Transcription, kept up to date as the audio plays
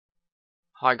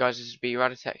Hi guys, this is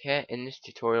BRaditech here. In this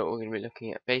tutorial we're going to be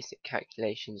looking at basic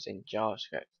calculations in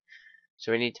JavaScript.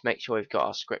 So we need to make sure we've got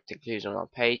our script included on our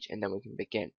page and then we can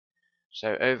begin.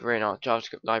 So over in our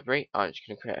JavaScript library I'm just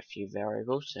going to create a few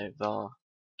variables. So var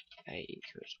a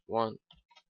equals 1,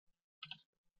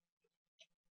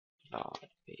 var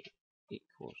b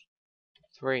equals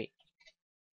 3,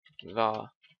 var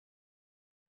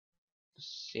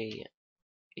c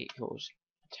equals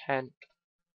 10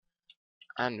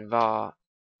 and var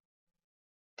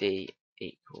d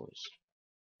equals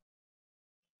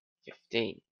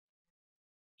 15.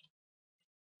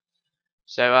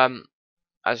 So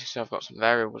as you see, I've got some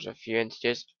variables, a few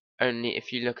integers. Only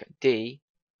if you look at D,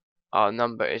 our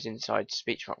number is inside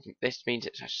speech function. This means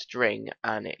it's a string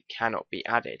and it cannot be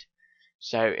added.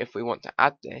 So if we want to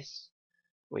add this,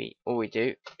 all we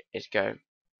do is go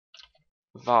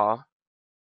var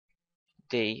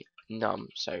d num.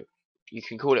 So you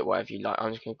can call it whatever you like.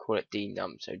 I'm just going to call it d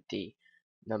num. So d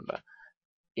number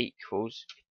equals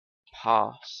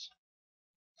pass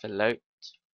float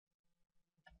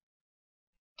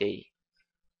d.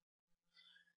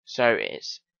 So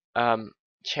it's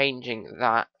changing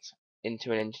that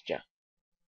into an integer.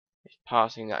 It's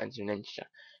passing that into an integer.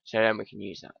 So then we can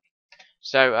use that.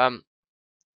 So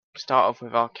start off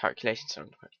with our calculation. So I'm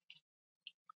going to put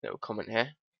a little comment here.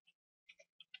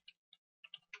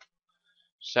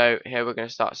 So here we're going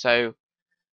to start. So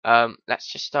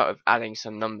let's just start with adding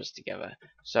some numbers together.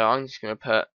 So I'm just going to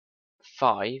put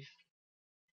 5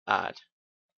 add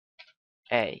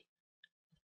a.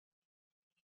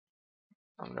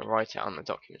 I'm going to write it on the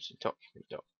document. So document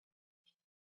dot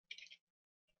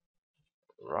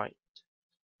write.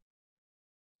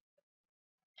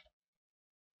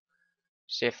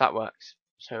 See if that works.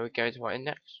 So we go to our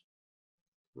index,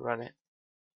 run it.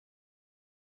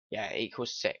 Yeah, it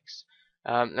equals 6.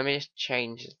 Let me just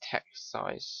change the text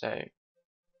size. So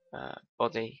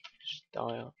body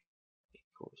style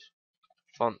equals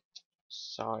font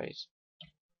size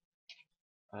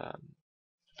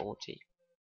 40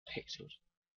 pixels.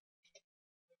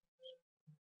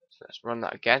 So let's run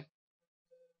that again.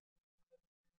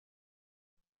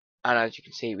 And as you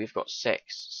can see, we've got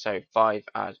 6. So 5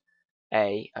 add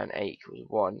a and a equals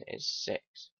 1 is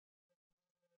 6.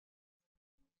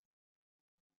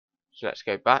 So let's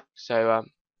go back. So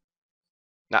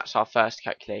that's our first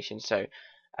calculation. So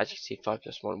as you can see, 5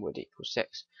 plus 1 would equal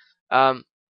 6.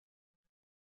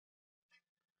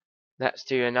 Let's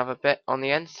do another bit on the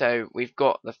end. So we've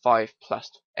got the 5 plus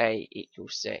a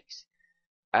equals 6.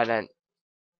 And then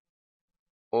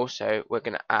also we're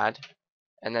going to add,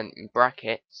 and then in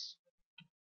brackets,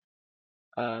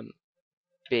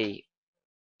 b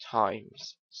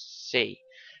times c.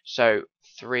 So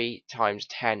 3 times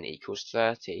 10 equals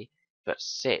 30, but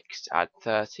 6 add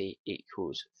 30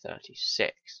 equals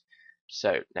 36.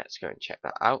 So let's go and check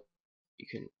that out. You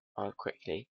can you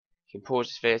can pause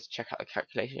this video to check out the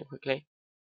calculation quickly,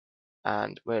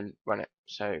 and we'll run it.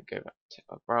 So go back to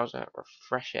our browser,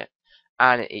 refresh it,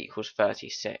 and it equals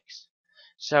 36.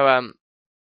 So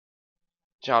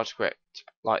JavaScript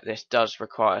like this does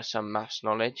require some maths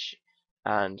knowledge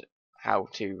and how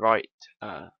to write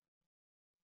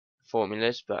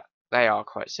formulas, but they are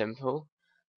quite simple.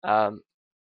 And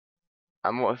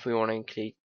what if we want to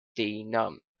include d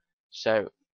num?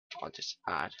 So I'll just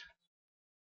add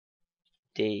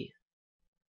d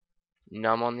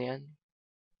num on the end,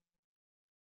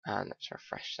 and let's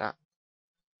refresh that.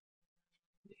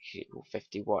 It's equal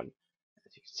 51,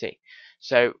 as you can see.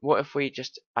 So what if we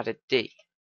just added d?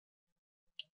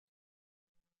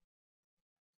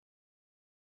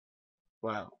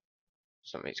 Well,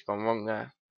 something's gone wrong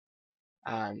there,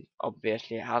 and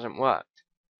obviously it hasn't worked.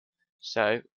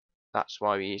 So that's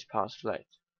why we use pass float.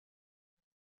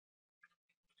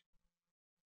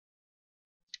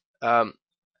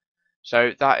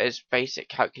 So that is basic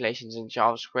calculations in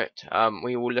JavaScript.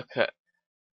 We will look at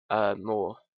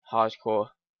more hardcore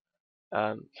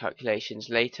calculations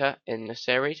later in the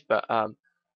series, but for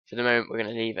the moment we're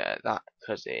going to leave it at that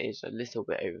because it is a little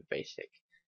bit over basic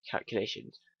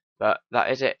calculations. But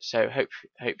that is it. So hope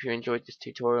you enjoyed this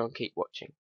tutorial and keep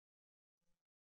watching.